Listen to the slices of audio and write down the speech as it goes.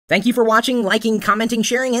Thank you for watching, liking, commenting,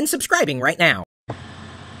 sharing, and subscribing right now.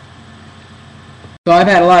 So I've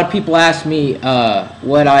had a lot of people ask me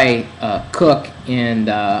what I cook, and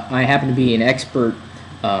I happen to be an expert.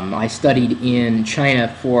 I studied in China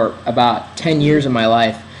for about 10 years of my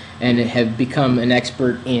life and have become an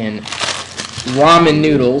expert in ramen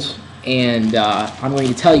noodles, and I'm going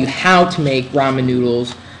to tell you how to make ramen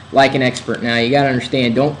noodles like an expert. Now you got to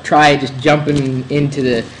understand, don't try just jumping into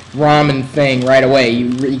the ramen thing right away.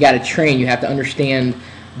 You got to train. You have to understand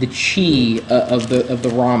the chi of the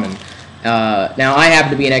ramen. Now I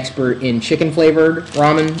happen to be an expert in chicken flavored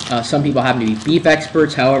ramen. Some people happen to be beef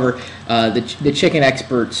experts. However, the chicken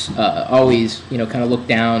experts always kind of look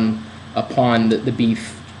down upon the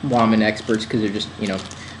beef ramen experts because they're just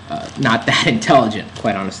not that intelligent,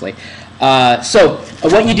 quite honestly. So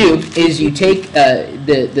what you do is you take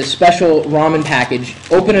the special ramen package,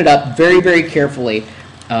 open it up very, very carefully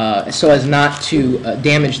so as not to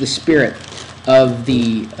damage the spirit of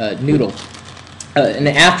the noodle. And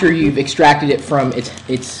after you've extracted it from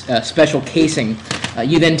its special casing,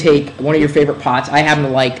 you then take one of your favorite pots. I happen to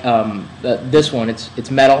like this one.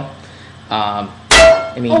 It's metal. I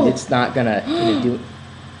mean, it's not gonna do.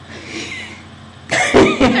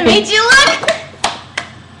 I made you look.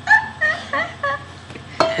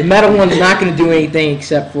 The metal one's not going to do anything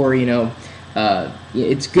except for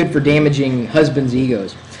it's good for damaging husbands'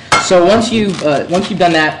 egos. So once you've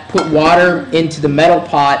done that, put water into the metal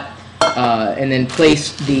pot. And then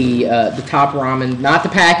place the top ramen, not the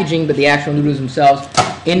packaging, but the actual noodles themselves,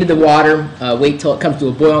 into the water. Wait till it comes to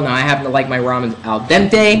a boil. Now I happen to like my ramen al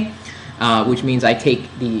dente, which means I take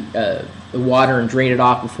the water and drain it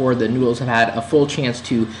off before the noodles have had a full chance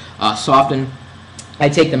to soften. I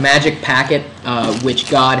take the magic packet, which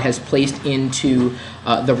God has placed into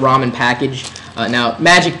the ramen package. Now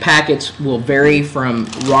magic packets will vary from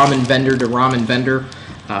ramen vendor to ramen vendor,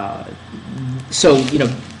 so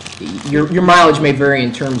your mileage may vary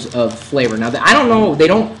in terms of flavor. Now, I don't know. They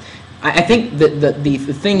don't. I think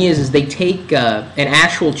the thing is they take an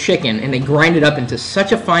actual chicken and they grind it up into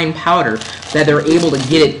such a fine powder that they're able to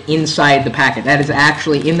get it inside the packet. That is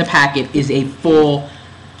actually in the packet is a full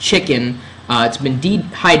chicken. It's been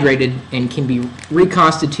dehydrated and can be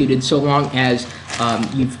reconstituted so long as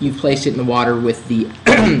you've placed it in the water with the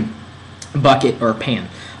bucket or pan,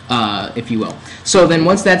 if you will. So then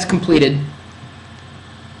once that's completed.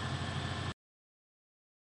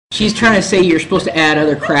 She's trying to say you're supposed to add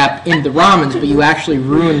other crap into the ramens, but you actually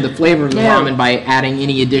ruined the flavor of the ramen by adding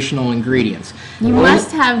any additional ingredients. You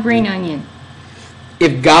must have green onion.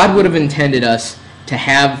 If God would have intended us to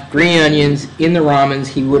have green onions in the ramens,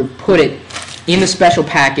 He would have put it in the special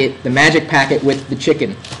packet, the magic packet with the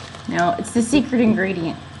chicken. No, it's the secret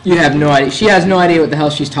ingredient. You have no idea. She has no idea what the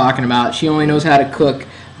hell she's talking about. She only knows how to cook,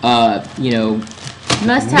 Must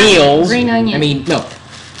have meals. green onion. I mean, no.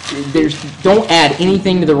 Don't add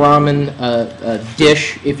anything to the ramen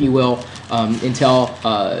dish, if you will, until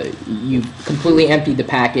you've completely emptied the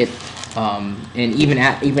packet. And even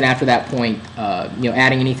after that point,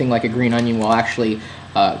 adding anything like a green onion will actually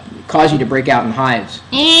cause you to break out in hives.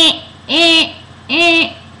 It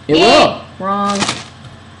will. Wrong.